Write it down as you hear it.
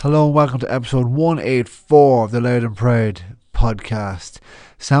Hello and welcome to episode 184 of the Loud and Proud podcast.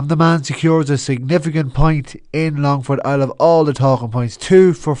 Sam the Man secures a significant point in Longford. I'll have all the talking points,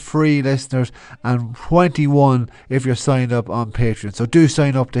 2 for free listeners and 21 if you're signed up on Patreon. So do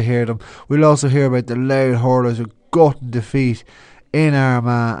sign up to hear them. We'll also hear about the Loud Hurlers with gutting defeat in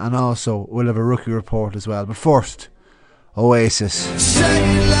Armagh, and also we'll have a rookie report as well. But first, Oasis. Sing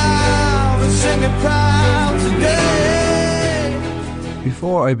it loud and sing it proud today.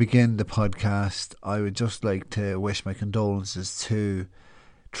 Before I begin the podcast, I would just like to wish my condolences to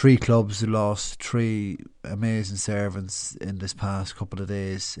 3 clubs who lost 3 amazing servants in this past couple of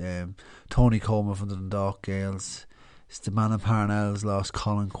days. Tony Coleman from the Dundalk Gaels, Steban Parnell's lost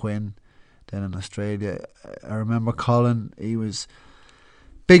Colin Quinn then in Australia. I remember Colin, he was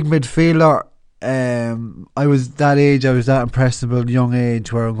big midfielder. I was that age, I was that impressionable young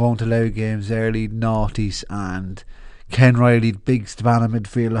age where I'm going to Loud games, early noughties, and Ken Riley, big Steban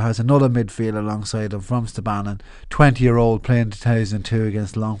midfielder, has another midfielder alongside him from Steban, 20-year-old playing 2002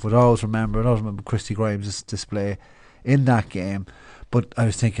 against Longford. I always remember Christy Grimes' display in that game. But I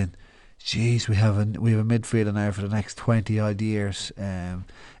was thinking, geez, we have a midfielder now for the next 20 odd years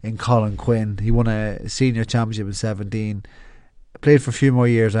in Colin Quinn. He won a senior championship in 17, played for a few more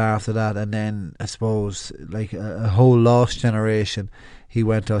years after that, and then I suppose like a whole lost generation, he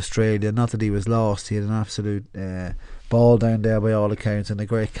went to Australia. Not that he was lost, he had an absolute ball down there by all accounts and a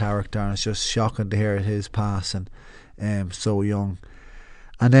great character, and it's just shocking to hear his passing so young.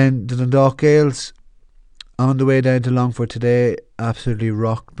 And then the Dundalk Gaels, on the way down to Longford today, absolutely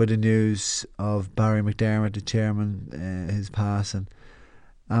rocked by the news of Barry McDermott, the chairman, his passing.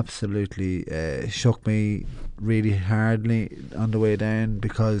 Absolutely shook me really hardly on the way down,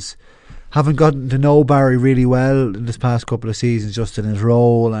 because having gotten to know Barry really well in this past couple of seasons, just in his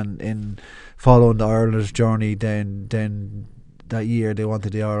role and in following the Hurlers journey down that year, they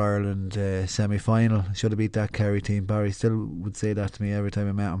wanted the All-Ireland semi-final. Should have beat that Kerry team. Barry still would say that to me every time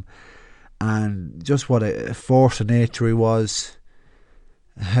I met him. And just what a force of nature he was.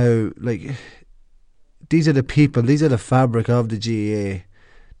 How, like, these are the people, these are the fabric of the GAA.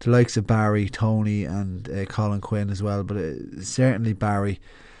 The likes of Barry, Tony and Colin Quinn as well, but certainly Barry.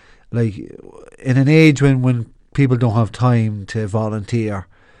 Like, in an age when people don't have time to volunteer,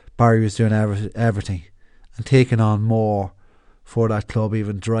 Barry was doing everything and taking on more for that club,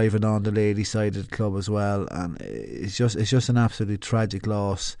 even driving on the lady side of the club as well. And it's just an absolutely tragic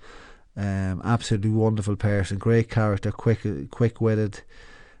loss. Absolutely wonderful person, great character, quick-witted.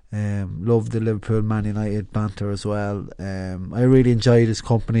 Loved the Liverpool Man United banter as well. I really enjoyed his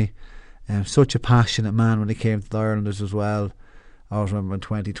company. Such a passionate man when he came to the Irelanders as well. I always remember in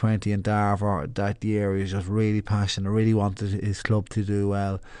 2020 in Darver that year, he was just really passionate, really wanted his club to do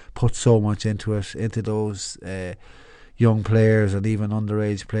well, put so much into it, into those young players and even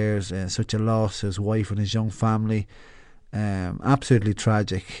underage players. Such a loss to his wife and his young family. Absolutely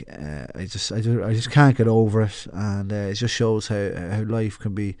tragic. I just can't get over it, and it just shows how life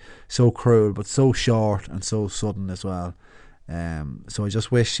can be so cruel but so short and so sudden as well. So I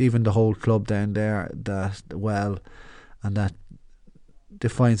just wish even the whole club down there that they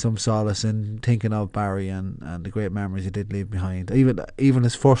find some solace in thinking of Barry and the great memories he did leave behind. Even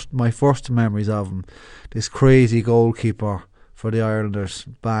my first memories of him, this crazy goalkeeper for the Islanders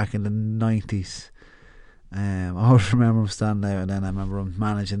back in the 90s. I always remember him standing out, and then I remember him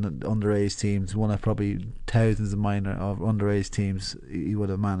managing the underage teams, one of probably thousands of underage teams he would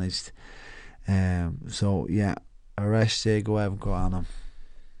have managed. So yeah, Aresh go out and go on him.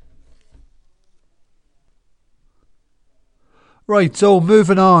 Right, so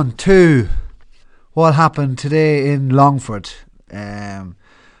moving on to what happened today in Longford.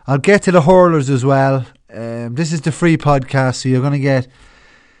 I'll get to the Hurlers as well. This is the free podcast, so you're going to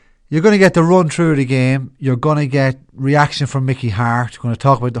get the run through the game. You're going to get reaction from Mickey Hart. We're going to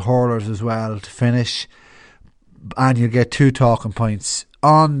talk about the Hurlers as well to finish, and you'll get 2 talking points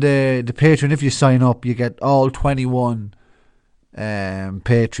on the Patreon. If you sign up, you get all 21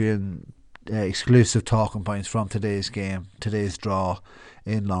 Patreon exclusive talking points from today's game, today's draw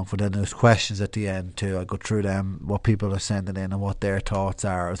in Longford. And there's questions at the end too. I go through them, what people are sending in and what their thoughts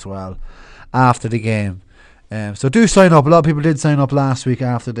are as well after the game. So do sign up. A lot of people did sign up last week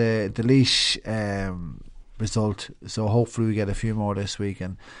after the Laois result, so hopefully we get a few more this week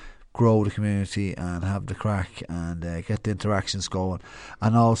and grow the community and have the crack and get the interactions going.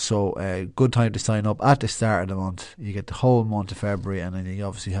 And also a good time to sign up at the start of the month. You get the whole month of February, and then you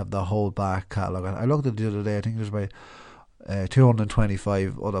obviously have the whole back catalogue. I looked at it the other day, I think there's about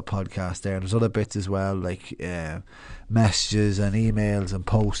 225 other podcasts there. There's other bits as well, like messages and emails and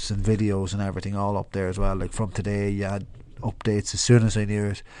posts and videos and everything all up there as well. Like from today, you had updates as soon as I knew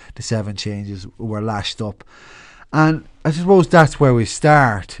it. The 7 changes were lashed up. And I suppose that's where we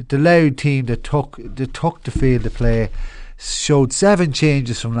start. The Louth team that took the field to play showed 7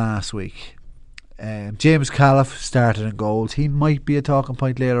 changes from last week. James Califf started in goals. He might be a talking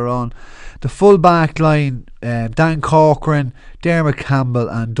point later on. The full back line, Dan Corcoran, Dermot Campbell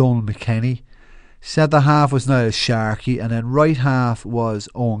and Donald McKenny. Centre half was Niall Sharkey, and then right half was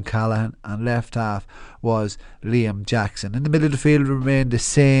Owen Callaghan, and left half was Liam Jackson. In the middle of the field remained the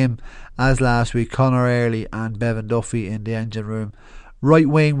same as last week, Conor Early and Bevan Duffy in the engine room. Right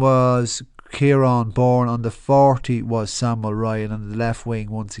wing was Kieran Bourne, on the 40 was Samuel Ryan, and the left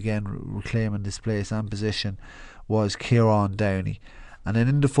wing, once again reclaiming this place and position, was Kieran Downey. And then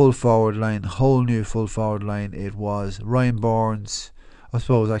in the full forward line, whole new full forward line, it was Ryan Burns, I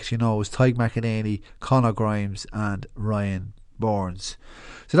suppose actually no, it was Tyke McEnany, Conor Grimes and Ryan Burns.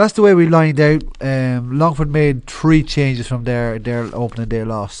 So that's the way we lined out. Longford made 3 changes from their opening day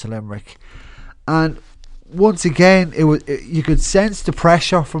loss to Limerick, and once again you could sense the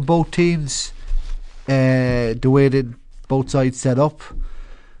pressure from both teams, the way that both sides set up.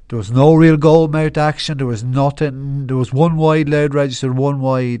 There was no real goal mouth action. There was nothing. There was 1 wide, Louth registered 1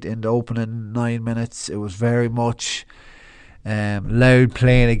 wide in the opening 9 minutes. It was very much Louth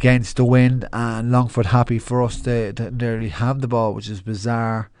playing against the wind, and Longford happy for us to nearly have the ball, which is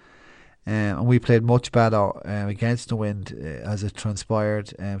bizarre. And we played much better against the wind as it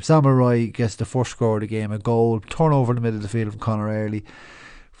transpired. Samuel Roy gets the first score of the game, a goal, turnover in the middle of the field from Conor Early,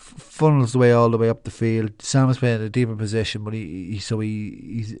 funnels the way all the way up the field. Sam is playing in a deeper position, but he's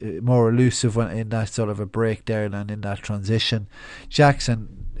more elusive when in that sort of a breakdown and in that transition.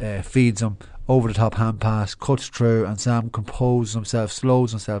 Jackson feeds him over the top hand pass, cuts through, and Sam composes himself,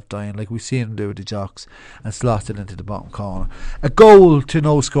 slows himself down like we've seen him do with the Jocks, and slots it into the bottom corner. A goal to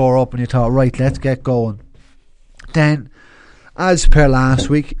no score up, and you thought, right, let's get going. Then, as per last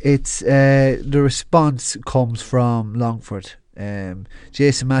week, it's the response comes from Longford.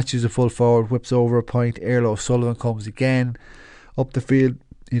 Jason Matthews, a full forward, whips over a point. Erlo Sullivan comes again up the field.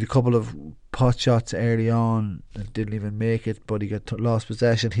 He had a couple of pot shots early on that didn't even make it, but he got lost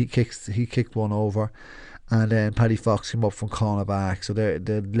possession. He kicked one over, and then Paddy Fox came up from corner back, so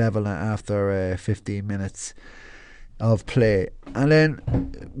they're level after 15 minutes of play. And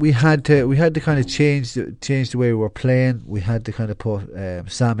then we had to kind of change the way we were playing. We had to kind of put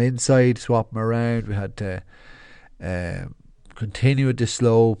Sam inside, swap him around. We had to continue with the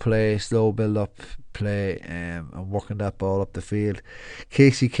slow build up play, and working that ball up the field.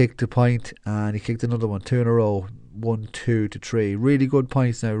 Casey kicked a point, and he kicked another one, 2 in a row, 1, 2 to 3. Really good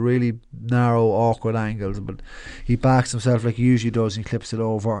points now, really narrow, awkward angles, but he backs himself like he usually does and he clips it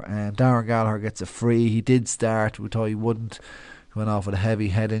over. And Darren Gallagher gets a free. He did start, we thought he wouldn't. He went off with a heavy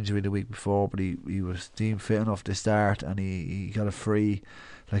head injury the week before, but he was deemed fit enough to start, and he got a free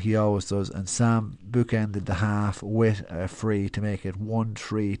like he always does. And Sam bookended the half with a free to make it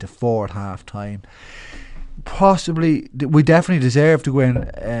 1-3 to 4 at half time. Possibly, we definitely deserved to win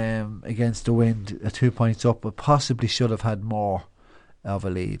against the wind, 2 points up, but possibly should have had more of a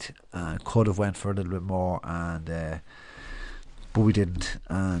lead and could have went for a little bit more, and but we didn't.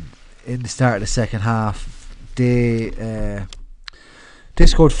 And in the start of the second half, they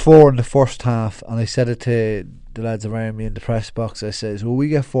scored 4 in the first half, and I said it to the lads around me in the press box. I says, well, we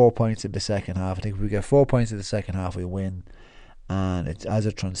get 4 points in the second half. I think if we get 4 points in the second half, we win. And as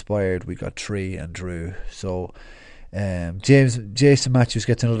it transpired, we got 3 and drew. So Jason Matthews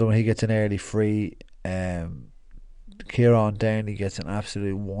gets another one. He gets an early free. Kieran Downey gets an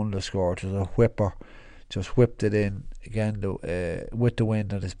absolute wonder score. It was a whipper, just whipped it in again with the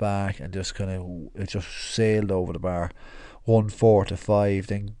wind at his back, and just it just sailed over the bar. 1-4 to 5.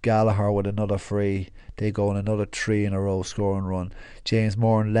 Then Gallagher with another free. They go on another 3 in a row scoring run. James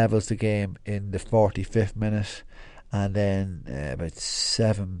Moran levels the game in the 45th minute, and then about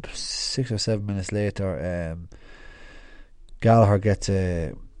 6 or 7 minutes later, Gallagher gets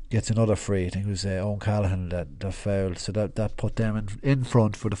another free. I think it was Owen Callaghan that fouled, so that put them in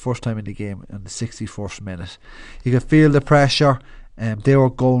front for the first time in the game in the 61st minute. You could feel the pressure. They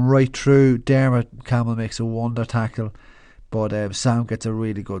were going right through. Dermot Campbell makes a wonder tackle, but Sam gets a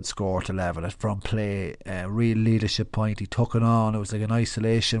really good score to level it from play. Real leadership point. He took it on. It was like an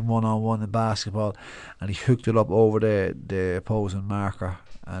isolation 1-on-1 in basketball, and he hooked it up over the opposing marker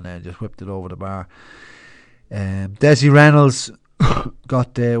and then just whipped it over the bar. Desi Reynolds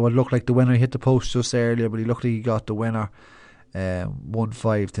got what looked like the winner. He hit the post just earlier, but he looked like he got the winner.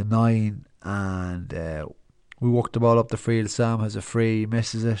 1-5 to 9, and we worked the ball up the field. Sam has a free,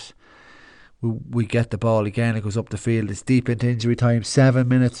 misses it. We get the ball again. It goes up the field. It's deep into injury time. 7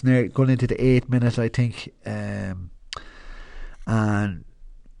 minutes near going into the 8th minute, I think. and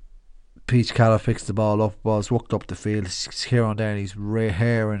Peach Callagh picks the ball up, ball's worked up the field, Kieran Downey's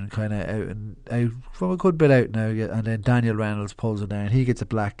hair kind of out from a good bit out now, and then Daniel Reynolds pulls it down. He gets a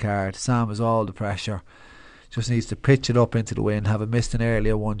black card. Sam has all the pressure, just needs to pitch it up into the wind. Having missed an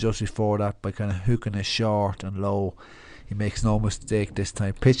earlier one just before that by kind of hooking it short and low, he makes no mistake this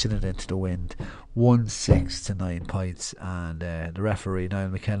time, pitching it into the wind. 1-6 to 9 points, and the referee Niall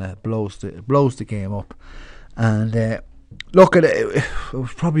McKenna blows the game up. And look at it, it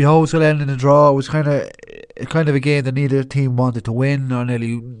was probably always going to end in a draw. It was kind of a game that neither team wanted to win, or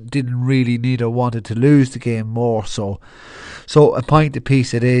nearly didn't really neither wanted to lose the game more. So a point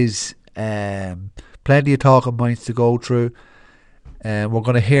apiece it is. Plenty of talking points to go through. We're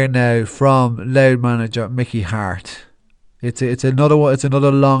going to hear now from Louth manager Mickey Hart. It's another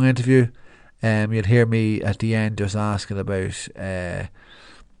long interview. You'll hear me at the end just asking about.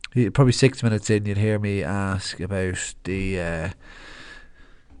 Probably 6 minutes in, you'd hear me ask about the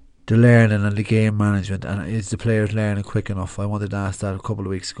learning and the game management, and is the players learning quick enough? I wanted to ask that a couple of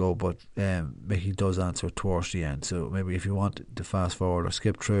weeks ago, but Mickey does answer it towards the end. So maybe if you want to fast forward or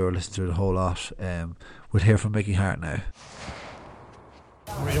skip through or listen through the whole lot, we'll hear from Mickey Hart now.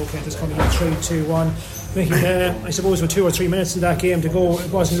 Right, okay, just coming in 3-2-1. Mickey, I suppose with 2 or 3 minutes in that game to go, it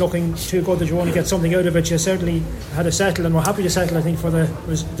wasn't looking too good that you want to get something out of it. You certainly had to settle, and were happy to settle, I think, for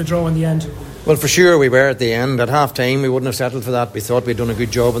the draw in the end. Well, for sure we were at the end. At half time we wouldn't have settled for that. We thought we'd done a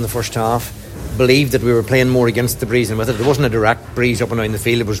good job in the first half. Believed that we were playing more against the breeze than with it. There wasn't a direct breeze up and down the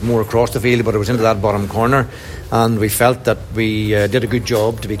field, it was more across the field, but it was into that bottom corner, and we felt that we did a good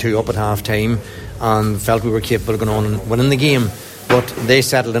job to be 2 up at half time, and felt we were capable of going on and winning the game. But they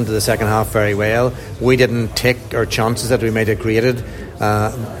settled into the second half very well. We didn't take our chances that we might have created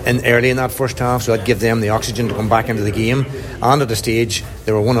early in that first half, so that gave them the oxygen to come back into the game. And at a stage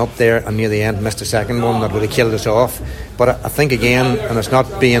they were 1 up there, and near the end missed a second one that would have killed us off. But I think again, and it's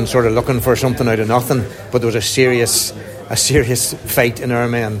not being sort of looking for something out of nothing, but there was a serious fight in our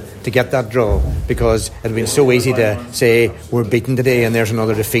men to get that draw, because it had been so easy to say we're beaten today and there's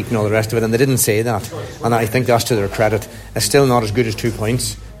another defeat and all the rest of it, and they didn't say that, and I think that's to their credit. It's still not as good as 2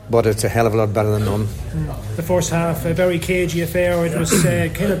 points, but it's a hell of a lot better than none. The first half, a very cagey affair. It was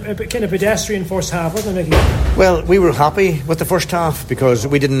kind of pedestrian first half, wasn't it, Mickey? Well, we were happy with the first half because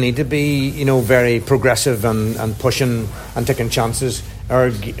we didn't need to be, very progressive and pushing and taking chances.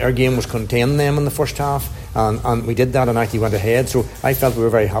 Our game was containing them in the first half, and we did that and actually went ahead. So I felt we were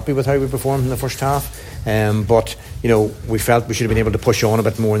very happy with how we performed in the first half. But we felt we should have been able to push on a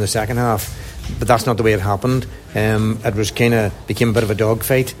bit more in the second half. But that's not the way it happened. It was became a bit of a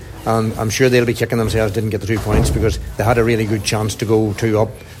dogfight, and I'm sure they'll be kicking themselves didn't get the 2 points, because they had a really good chance to go 2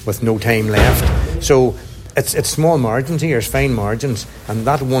 up with no time left. So it's small margins here, it's fine margins, and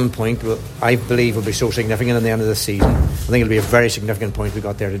that 1 point I believe will be so significant at the end of the season. I think it'll be a very significant point we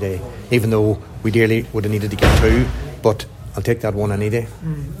got there today, even though we dearly would have needed to get 2, but I'll take that one any day.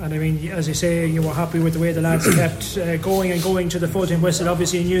 And I mean, as you say, you were happy with the way the lads kept going to the full-time whistle.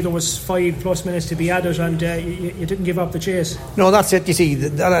 Obviously you knew there was 5+ minutes to be added, and you didn't give up the chase. No, that's it. You see,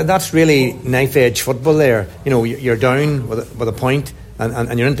 that's really knife-edge football there. You're down with a point,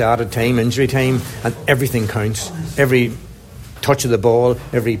 and you're into added time, injury time, and everything counts. Every touch of the ball,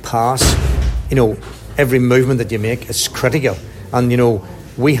 every pass, every movement that you make is critical. And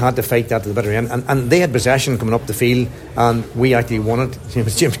we had to fight that to the bitter end, and they had possession coming up the field, and we actually won it.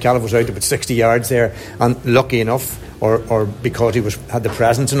 James Callagh was out about 60 yards there, and lucky enough, or because he had the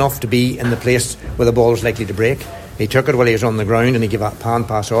presence enough to be in the place where the ball was likely to break, he took it while he was on the ground and he gave a pan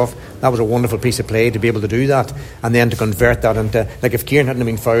pass off. That was a wonderful piece of play to be able to do that, and then to convert that into, like, if Kieran hadn't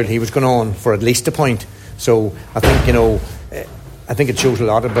been fouled, he was going on for at least a point. So I think it shows a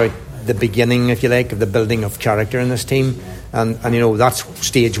lot about the beginning, if you like, of the building of character in this team, and that's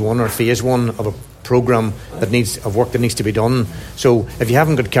stage 1 or phase 1 of a programme of work that needs to be done. So if you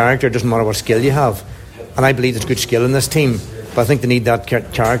haven't got character, it doesn't matter what skill you have, and I believe there's good skill in this team, but I think they need that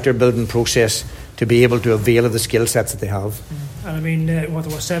character building process to be able to avail of the skill sets that they have. And I mean, there were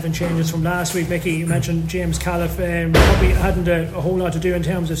 7 changes from last week. Mickey, you mentioned James Callagh probably hadn't a whole lot to do in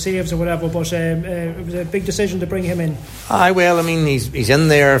terms of saves or whatever, but it was a big decision to bring him in. Well, I mean, he's in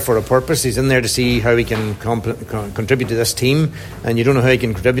there for a purpose. He's in there to see how he can contribute to this team, and you don't know how he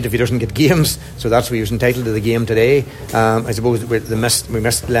can contribute if he doesn't get games. So that's why he was entitled to the game today. I suppose we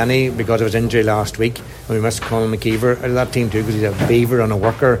missed Lenny because of his injury last week, and we missed Colin McKeever out of that team too, because he's a beaver and a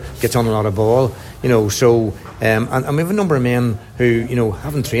worker, gets on a lot of ball. And we have a number of men who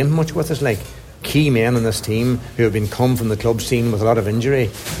haven't trained much with us, key men in this team who have been come from the club scene with a lot of injury,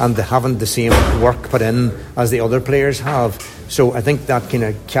 and they haven't the same work put in as the other players have. So I think that kind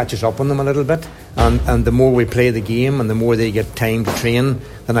of catches up on them a little bit, and the more we play the game and the more they get time to train,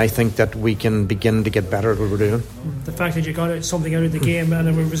 then I think that we can begin to get better at what we're doing. The fact that you got something out of the game and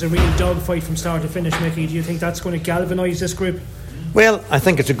it was a real dogfight from start to finish, Mickey, do you think that's going to galvanise this group? Well, I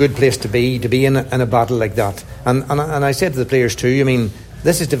think it's a good place to be in a battle like that. And I said to the players too, I mean,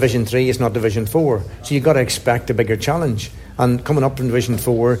 this is Division 3, it's not Division 4. So you've got to expect a bigger challenge. And coming up from Division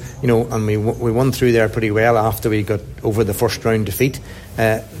 4, and we won through there pretty well after we got over the first round defeat.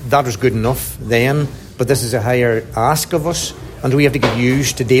 That was good enough then, but this is a higher ask of us, and we have to get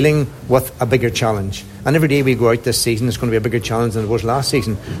used to dealing with a bigger challenge. And every day we go out this season, it's going to be a bigger challenge than it was last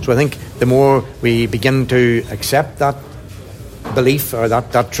season. So I think the more we begin to accept that belief or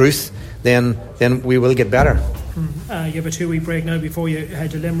that truth, then we will get better. You have a 2-week break now before you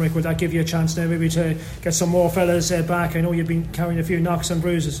head to Limerick. Would that give you a chance now maybe to get some more fellas back? I know you've been carrying a few knocks and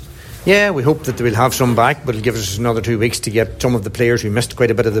bruises. Yeah, we hope that we'll have some back, but it'll give us another 2 weeks to get some of the players who missed quite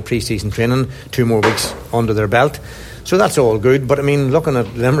a bit of the pre-season training 2 more weeks under their belt. So that's all good. But I mean, looking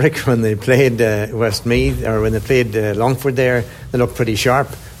at Limerick when they played Westmeath, or when they played Longford there, they looked pretty sharp.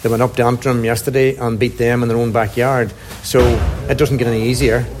 They went up to Antrim yesterday and beat them in their own backyard. So it doesn't get any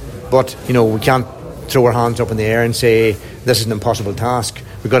easier. But, we can't throw our hands up in the air and say this is an impossible task.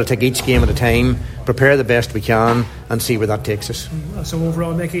 We've got to take each game at a time, prepare the best we can, and see where that takes us. So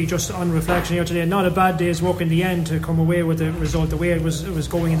overall, Mickey, just on reflection here today, not a bad day's work in the end to come away with the result the way it was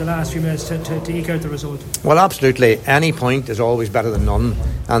going in the last few minutes to eke out the result. Well, absolutely. Any point is always better than none,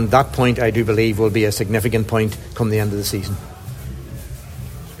 and that point I do believe will be a significant point come the end of the season.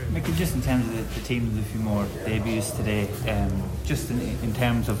 Mickey, just in terms of the team, a few more debuts today, just in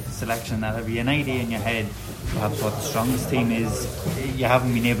terms of selection, have you an idea in your head perhaps what the strongest team is? You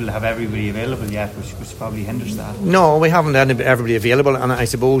haven't been able to have everybody available yet, which probably hinders that. No, we haven't had everybody available, and I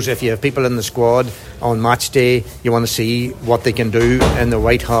suppose if you have people in the squad on match day, you want to see what they can do in the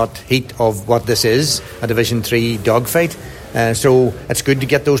white hot heat of what this is, a Division 3 dogfight. So it's good to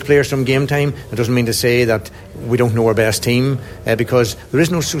get those players from game time. It doesn't mean to say that we don't know our best team, because there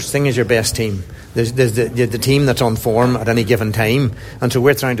is no such thing as your best team. There's the team that's on form at any given time, and so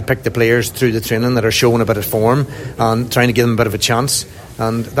we're trying to pick the players through the training that are showing a bit of form and trying to give them a bit of a chance,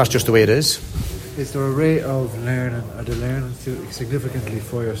 and that's just the way it is. Is there a rate of learning, or the learning significantly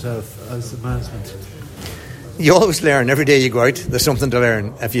for yourself as the management? You always learn. Every day you go out, there's something to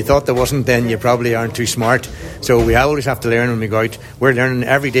learn. If you thought there wasn't, then you probably aren't too smart. So we always have to learn when we go out. We're learning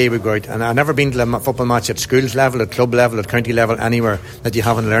every day we go out. And I've never been to a football match at schools level, at club level, at county level, anywhere that you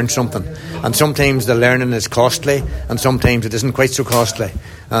haven't learned something. And sometimes the learning is costly, and sometimes it isn't quite so costly.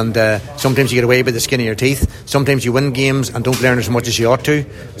 And sometimes you get away by the skin of your teeth. Sometimes you win games and don't learn as much as you ought to.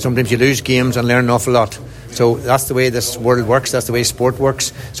 Sometimes you lose games and learn an awful lot. So that's the way this world works, that's the way sport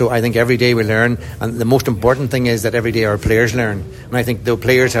works. So I think every day we learn, and the most important thing is that every day our players learn. And I think the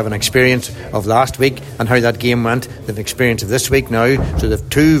players have an experience of last week and how that game went. They've an experience of this week now, so they have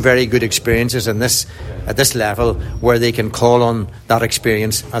 2 very good experiences at this level where they can call on that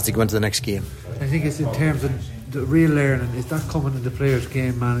experience as they go into the next game. I think it's in terms of the real learning, is that coming in the players'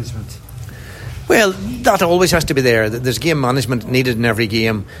 game management? Well, that always has to be there. There's game management needed in every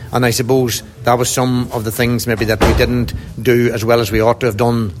game, and I suppose that was some of the things maybe that we didn't do as well as we ought to have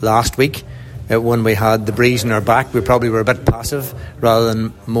done last week. When we had the breeze in our back, we probably were a bit passive rather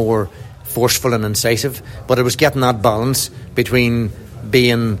than more forceful and incisive. But it was getting that balance between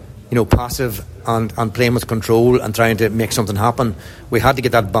being, passive and playing with control and trying to make something happen. We had to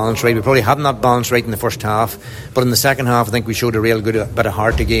get that balance right. We probably hadn't that balance right in the first half, but in the second half I think we showed a real good bit of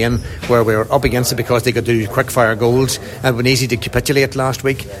heart again, where we were up against it because they could do quick fire goals, and it was easy to capitulate last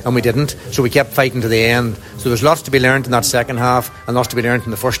week and we didn't, so we kept fighting to the end. So there's lots to be learned in that second half and lots to be learned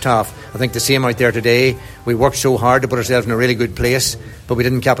in the first half. I think the same out there today. We worked so hard to put ourselves in a really good place, but we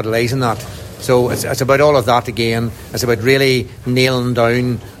didn't capitalise on that. So it's about all of that again. It's about really nailing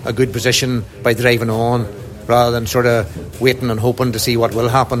down a good position by driving on, rather than sort of waiting and hoping to see what will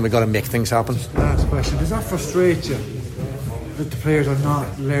happen. We've got to make things happen. Last question. Does that frustrate you that the players are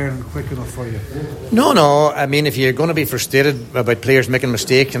not learning quick enough for you? No. I mean, if you're going to be frustrated about players making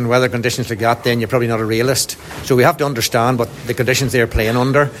mistakes and weather conditions like that, then you're probably not a realist. So we have to understand what the conditions they're playing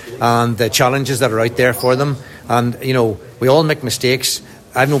under and the challenges that are out there for them. And, we all make mistakes.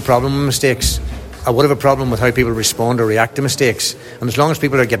 I have no problem with mistakes. I would have a problem with how people respond or react to mistakes. And as long as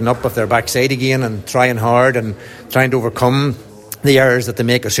people are getting up off their backside again and trying hard and trying to overcome the errors that they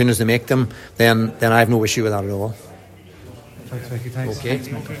make as soon as they make them, then I have no issue with that at all. Thanks, Mickey. Thanks. Okay.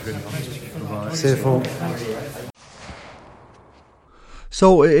 Safe home.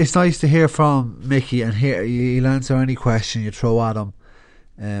 So it's nice to hear from Mickey, and he'll answer any question you throw at him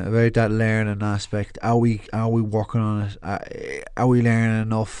about that learning aspect. Are we working on it? Are we learning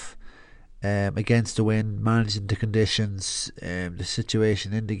enough against the wind, managing the conditions, the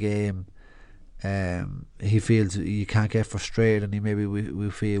situation in the game? He feels you can't get frustrated, and maybe we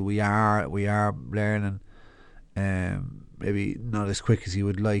feel we are learning. Maybe not as quick as he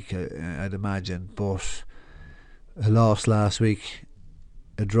would like, I'd imagine, but a loss last week,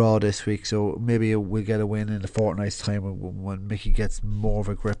 a draw this week, so maybe we'll get a win in a fortnight's time when Mickey gets more of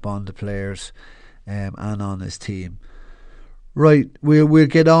a grip on the players and on his team. Right, we'll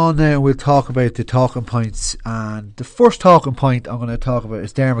get on now and we'll talk about the talking points. And the first talking point I'm going to talk about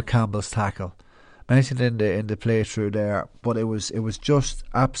is Dermot Campbell's tackle. Mentioned in the playthrough there, but it was just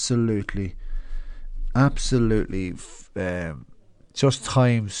absolutely just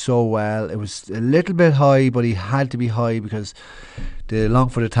timed so well. It was a little bit high, but he had to be high because the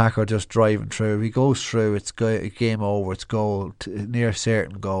long-footed attacker just driving through. If he goes through, it's game over. It's goal, near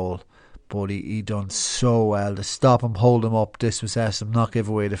certain goal. But he done so well to stop him, hold him up, dispossess him, not give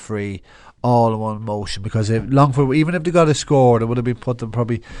away the free, all in one motion. Because Longford, even if they got a score, they would have been put them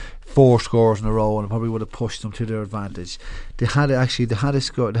probably 4 scores in a row, and it probably would have pushed them to their advantage. They had a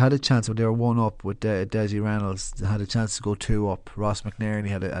chance when they were 1 up with Desi Reynolds. They had a chance to go 2 up. Ross McNairney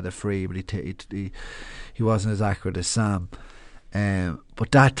had a free, but he wasn't as accurate as Sam.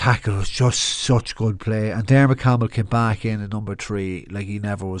 But that tackle was just such good play, and Dermot Campbell came back in at number 3 like he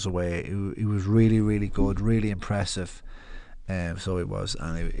never was away. He was really, really good, really impressive. So it was,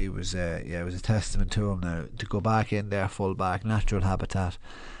 and it was a testament to him now to go back in there full back, natural habitat,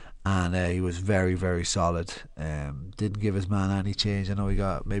 and he was very, very solid. Didn't give his man any change. I know he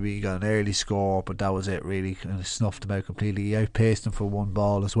got an early score, but that was it really, and snuffed him out completely. He outpaced him for 1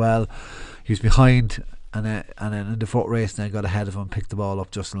 ball as well. He was behind. And then in the foot race, then got ahead of him, picked the ball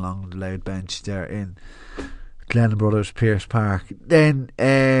up just along the loud bench there in Glennon Brothers Pierce Park. Then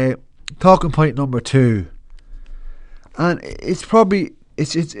talking point number 2, and it's probably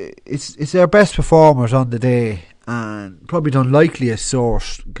it's their best performers on the day, and probably the unlikeliest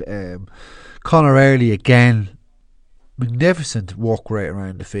source. Conor Early again, magnificent walk rate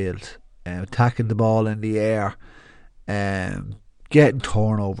around the field, attacking the ball in the air. Getting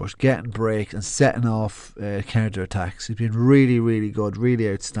turnovers, getting breaks, and setting off counter attacks. He's been really, really good,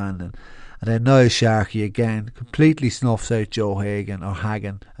 really outstanding. And then Niall Sharkey again completely snuffs out Joe Hagan, or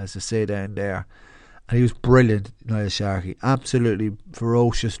Hagan as they say down there. And he was brilliant, Niall Sharkey. Absolutely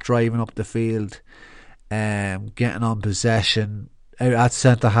ferocious, driving up the field, getting on possession, out at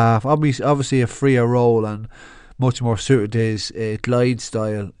centre half. Obviously a freer role and much more suited to his glide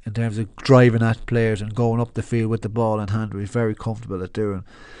style in terms of driving at players and going up the field with the ball in hand. He's very comfortable at doing.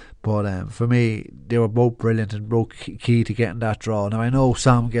 But for me, they were both brilliant and both key to getting that draw. Now I know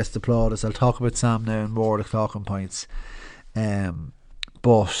Sam gets the plaudits. I'll talk about Sam now and more of the talking points.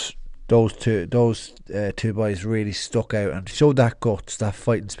 But those two boys really stuck out and showed that guts, that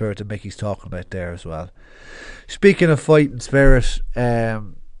fighting spirit that Mickey's talking about there as well. Speaking of fighting spirit,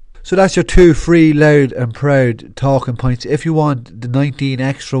 so that's your 2 free, loud and proud talking points. If you want the 19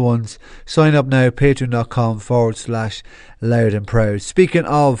 extra ones, sign up now, patreon.com/loud and proud. Speaking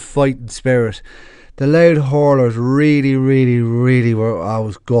of fighting spirit, the Loud Hurlers really, really, really were. I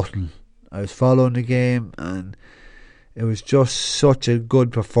was gutting. I was following the game, and it was just such a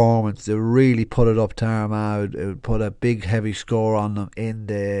good performance. They really put it up to Armagh. It would put a big heavy score on them in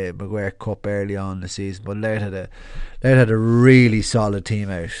the McGuire Cup early on in the season, but Loud had a really solid team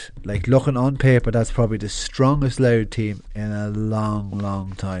out. Like, looking on paper, that's probably the strongest Loud team in a long,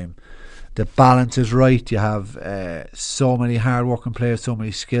 long time. The balance is right. You have so many hard working players, so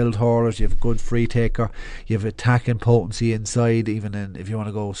many skilled hurlers. You have a good free taker. You have attacking potency inside, even if you want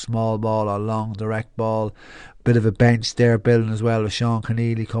to go small ball or long direct ball. Bit of a bench there building as well, with Sean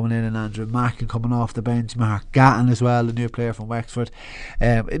Keneally coming in and Andrew Mackin coming off the bench, Mark Gatton as well, the new player from Wexford.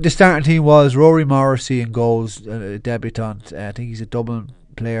 The starting team was Rory Morrissey in goals, debutant. I think he's a Dublin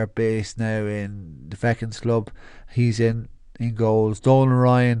player based now in the Feckins club. He's in goals. Donal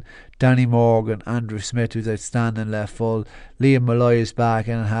Ryan, Danny Morgan, Andrew Smith, who's outstanding left full. Liam Malloy is back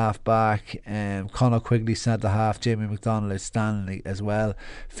in half back. Conor Quigley centre half. Jamie McDonald outstanding as well.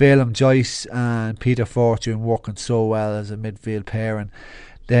 Phelan Joyce and Peter Fortune working so well as a midfield pairing.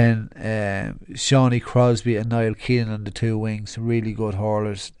 Then Shawnee Crosby and Niall Keenan on the 2 wings, really good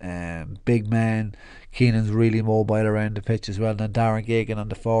hurlers, big men, Keenan's really mobile around the pitch as well. And then Darren Gagan on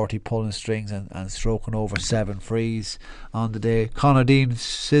the 40 pulling strings and stroking over 7 frees on the day. Conor Dean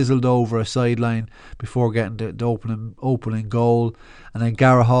sizzled over a sideline before getting the opening goal. And then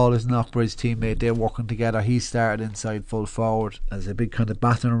Gareth Hall, his Knockbridge teammate, they're working together. He started inside full forward as a big kind of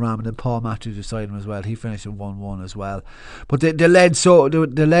battering ram, and then Paul Matthews beside him as well. He finished at 1-1 as well. But they led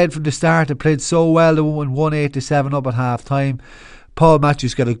from the start. They played so well. They won 1-8-7 up at half time. Paul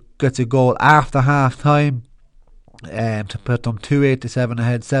Matthews gets a goal after half time to put them 2-8-7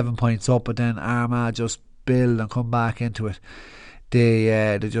 ahead, 7 points up. But then Armagh just build and come back into it.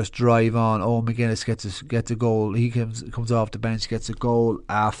 They just drive on. Owen McGuinness gets a goal. He comes off the bench, gets a goal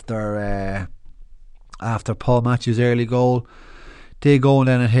after Paul Matthews' early goal. They go and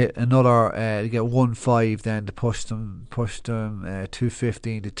then hit another. They get 1-5 then to push them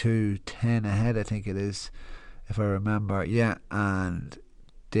 2-15 to 2-10 ahead. I think it is, if I remember. Yeah, and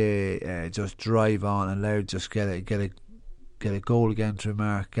they just drive on, and Louth just get a goal again through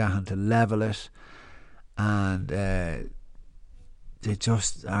Mark Gahan to level it, and.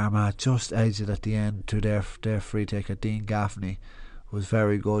 Armagh just edged it at the end to their free taker. Dean Gaffney was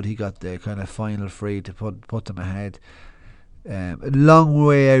very good. He got the kind of final free to put them ahead. A long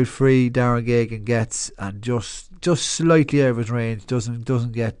way out free Darren Gagan gets, and just slightly out of his range,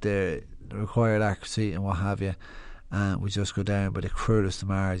 doesn't get the required accuracy and what have you, and we just go down by the cruelest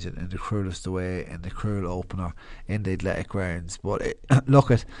margin in the cruelest way in the cruel opener in the Athletic Grounds. But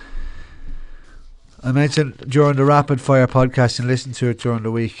look at. I mentioned during the Rapid Fire podcast, and listen to it during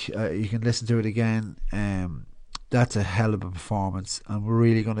the week. You can listen to it again. That's a hell of a performance, and we're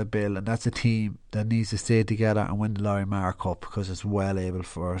really going to build. And that's a team that needs to stay together and win the Larry Marr Cup, because it's well able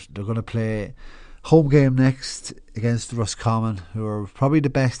for it. They're going to play home game next against Roscommon, who are probably the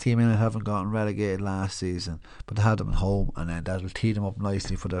best team in it, haven't gotten relegated last season, but they had them at home, and then that'll tee them up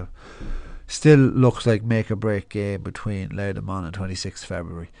nicely for the still looks like make or break game between Louth and Monaghan on 26th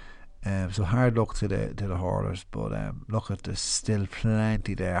February. So hard luck to the Hurlers, but look at there's still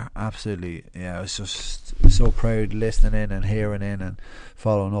plenty there. Absolutely, yeah. I was just so proud listening in and hearing in and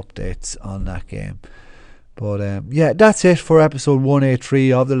following updates on that game. But yeah, that's it for episode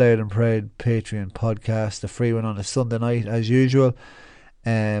 183 of the Loud and Proud Patreon podcast. The free one on a Sunday night as usual.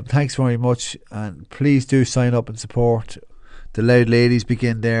 Thanks very much, and please do sign up and support. The Loud Ladies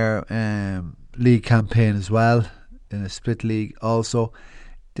begin their league campaign as well in a split league also.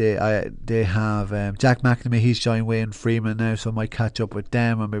 They have Jack McNamee. He's joined Wayne Freeman now, so I might catch up with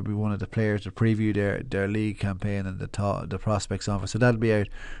them and maybe one of the players to preview their league campaign and the prospects on it. So that'll be out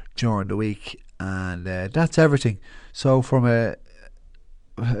during the week, and that's everything. So from a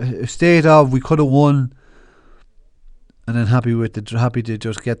state of we could have won, and then happy to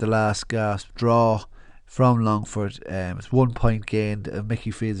just get the last gasp draw from Longford. It's 1 point gained.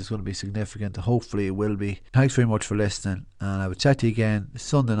 Mickey feels it's going to be significant. Hopefully it will be. Thanks very much for listening, and I will chat to you again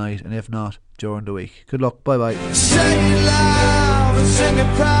Sunday night, and if not, during the week. Good luck. Bye bye.